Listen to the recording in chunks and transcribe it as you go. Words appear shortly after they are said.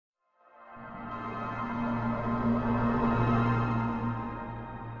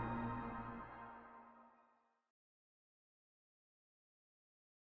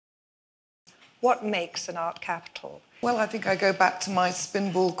What makes an art capital? Well, I think I go back to my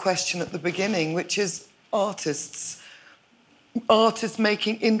spinball question at the beginning, which is artists. Artists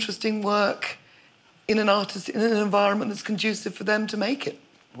making interesting work in an environment that's conducive for them to make it.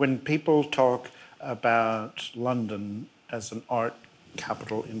 When people talk about London as an art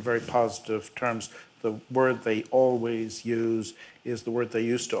capital in very positive terms, the word they always use is the word they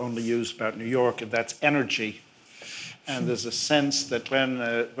used to only use about New York, and that's energy. And there's a sense that when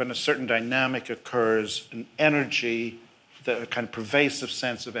a certain dynamic occurs, an energy, a kind of pervasive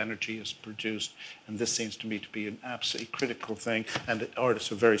sense of energy is produced. And this seems to me to be an absolutely critical thing. And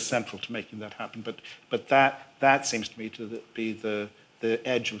artists are very central to making that happen. But that seems to me to be the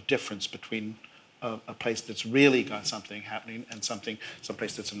edge of difference between a place that's really got something happening and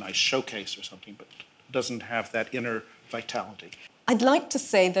someplace that's a nice showcase or something, but doesn't have that inner vitality. I'd like to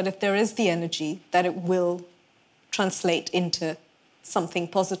say that if there is the energy, that it will translate into something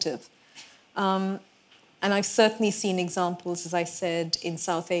positive. And I've certainly seen examples, as I said, in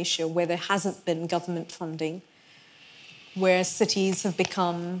South Asia, where there hasn't been government funding, where cities have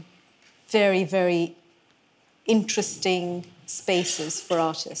become very, very interesting spaces for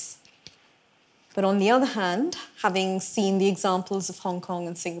artists. But on the other hand, having seen the examples of Hong Kong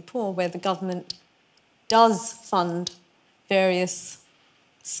and Singapore, where the government does fund various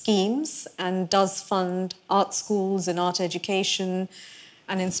schemes and does fund art schools and art education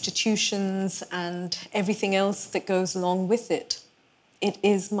and institutions and everything else that goes along with it, it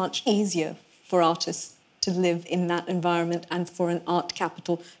is much easier for artists to live in that environment and for an art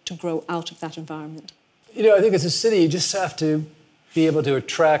capital to grow out of that environment. You know, I think as a city, you just have to be able to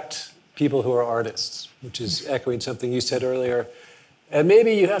attract people who are artists, which is echoing something you said earlier. And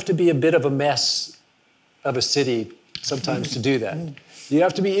maybe you have to be a bit of a mess of a city sometimes to do that. You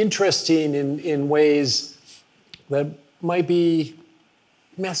have to be interesting in ways that might be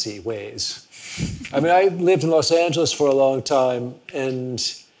messy ways. I mean, I lived in Los Angeles for a long time, and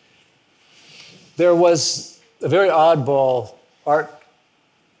there was a very oddball art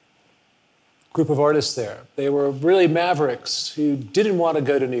group of artists there. They were really mavericks who didn't want to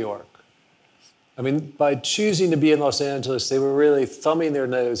go to New York. I mean, by choosing to be in Los Angeles, they were really thumbing their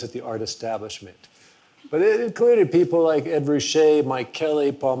nose at the art establishment. But it included people like Ed Ruscha, Mike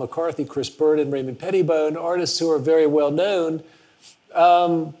Kelly, Paul McCarthy, Chris Burden, Raymond Pettibone, artists who are very well known,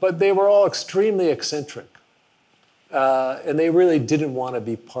 but they were all extremely eccentric. And they really didn't want to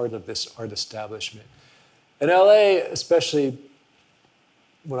be part of this art establishment. And LA, especially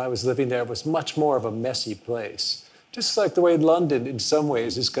when I was living there, was much more of a messy place. Just like the way London, in some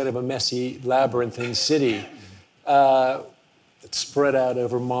ways, is kind of a messy, labyrinthine city. It's spread out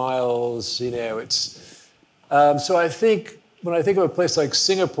over miles, you know, it's... so I think, when I think of a place like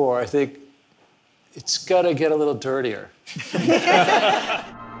Singapore, I think it's got to get a little dirtier.